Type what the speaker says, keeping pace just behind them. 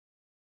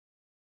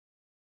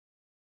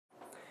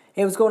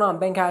Hey, what's going on?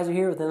 Ben Kaiser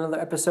here with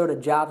another episode of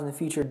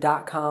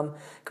jobsinthefuture.com,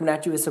 coming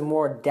at you with some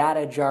more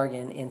data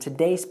jargon, and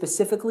today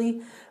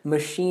specifically,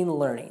 machine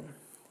learning.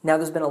 Now,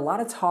 there's been a lot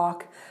of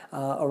talk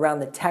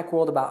around the tech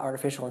world about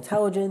artificial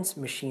intelligence,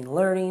 machine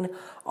learning,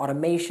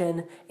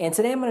 automation, and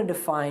today I'm going to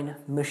define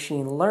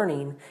machine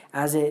learning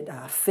as it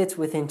fits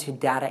within to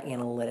data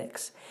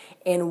analytics.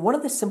 And one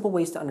of the simple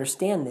ways to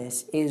understand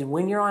this is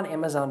when you're on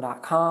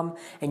Amazon.com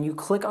and you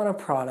click on a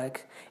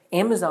product,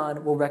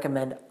 Amazon will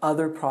recommend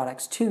other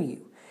products to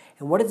you.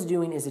 And what it's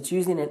doing is it's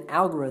using an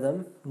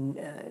algorithm,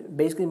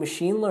 basically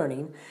machine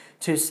learning,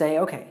 to say,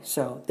 okay,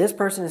 so this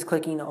person is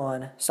clicking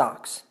on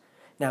socks.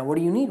 Now, what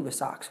do you need with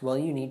socks? Well,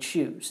 you need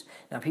shoes.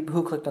 Now, people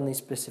who clicked on this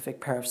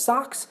specific pair of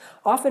socks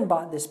often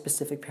bought this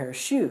specific pair of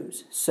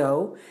shoes.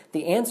 So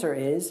the answer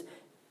is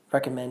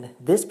recommend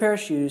this pair of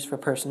shoes for a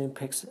person who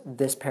picks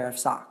this pair of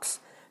socks.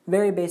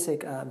 Very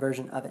basic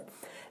version of it.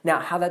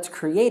 Now, how that's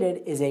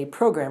created is a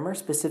programmer,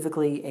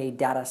 specifically a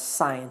data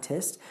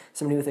scientist,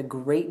 somebody with a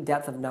great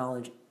depth of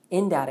knowledge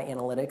in data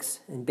analytics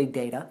and big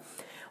data,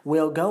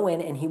 will go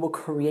in and he will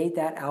create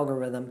that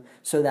algorithm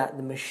so that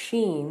the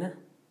machine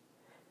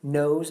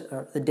knows,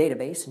 or the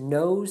database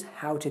knows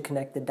how to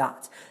connect the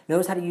dots,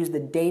 knows how to use the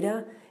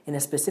data in a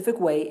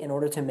specific way in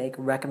order to make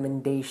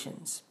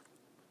recommendations.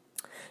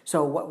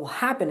 So what will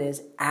happen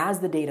is as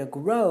the data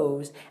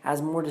grows,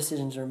 as more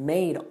decisions are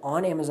made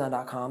on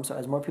Amazon.com, so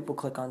as more people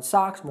click on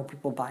socks, more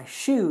people buy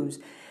shoes,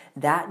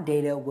 that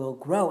data will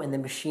grow and the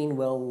machine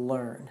will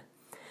learn.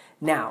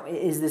 Now,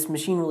 is this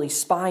machine really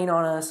spying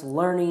on us,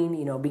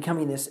 learning,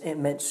 becoming this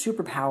immense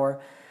superpower?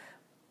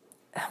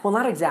 Well,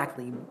 not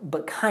exactly,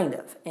 but kind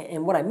of.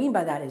 And what I mean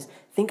by that is,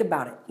 think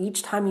about it.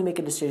 Each time you make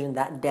a decision,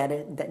 that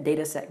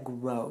data set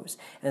grows.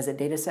 And as that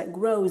data set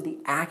grows, the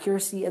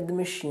accuracy of the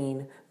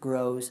machine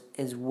grows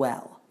as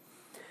well.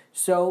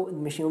 So the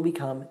machine will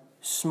become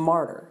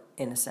smarter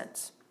in a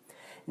sense.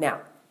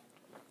 Now,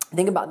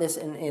 think about this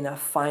in a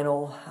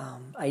final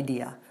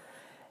idea.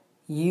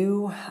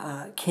 You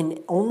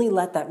can only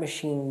let that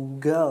machine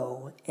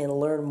go and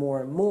learn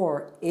more and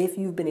more if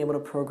you've been able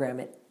to program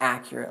it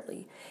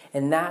accurately.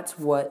 And that's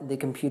what the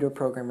computer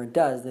programmer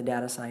does, the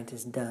data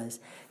scientist does.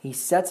 He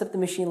sets up the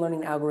machine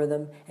learning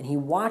algorithm and he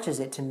watches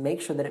it to make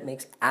sure that it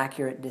makes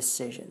accurate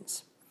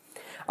decisions.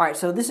 All right,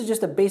 so this is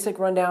just a basic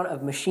rundown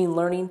of machine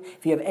learning.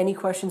 If you have any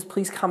questions,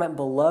 please comment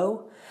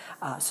below.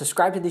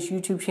 Subscribe to this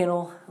YouTube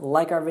channel,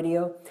 like our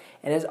video,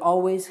 and as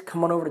always,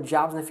 come on over to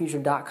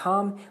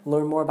jobsinthefuture.com,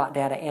 learn more about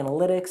data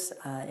analytics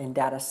and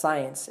data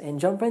science, and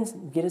jump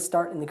in, get a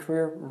start in the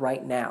career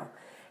right now.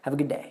 Have a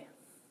good day.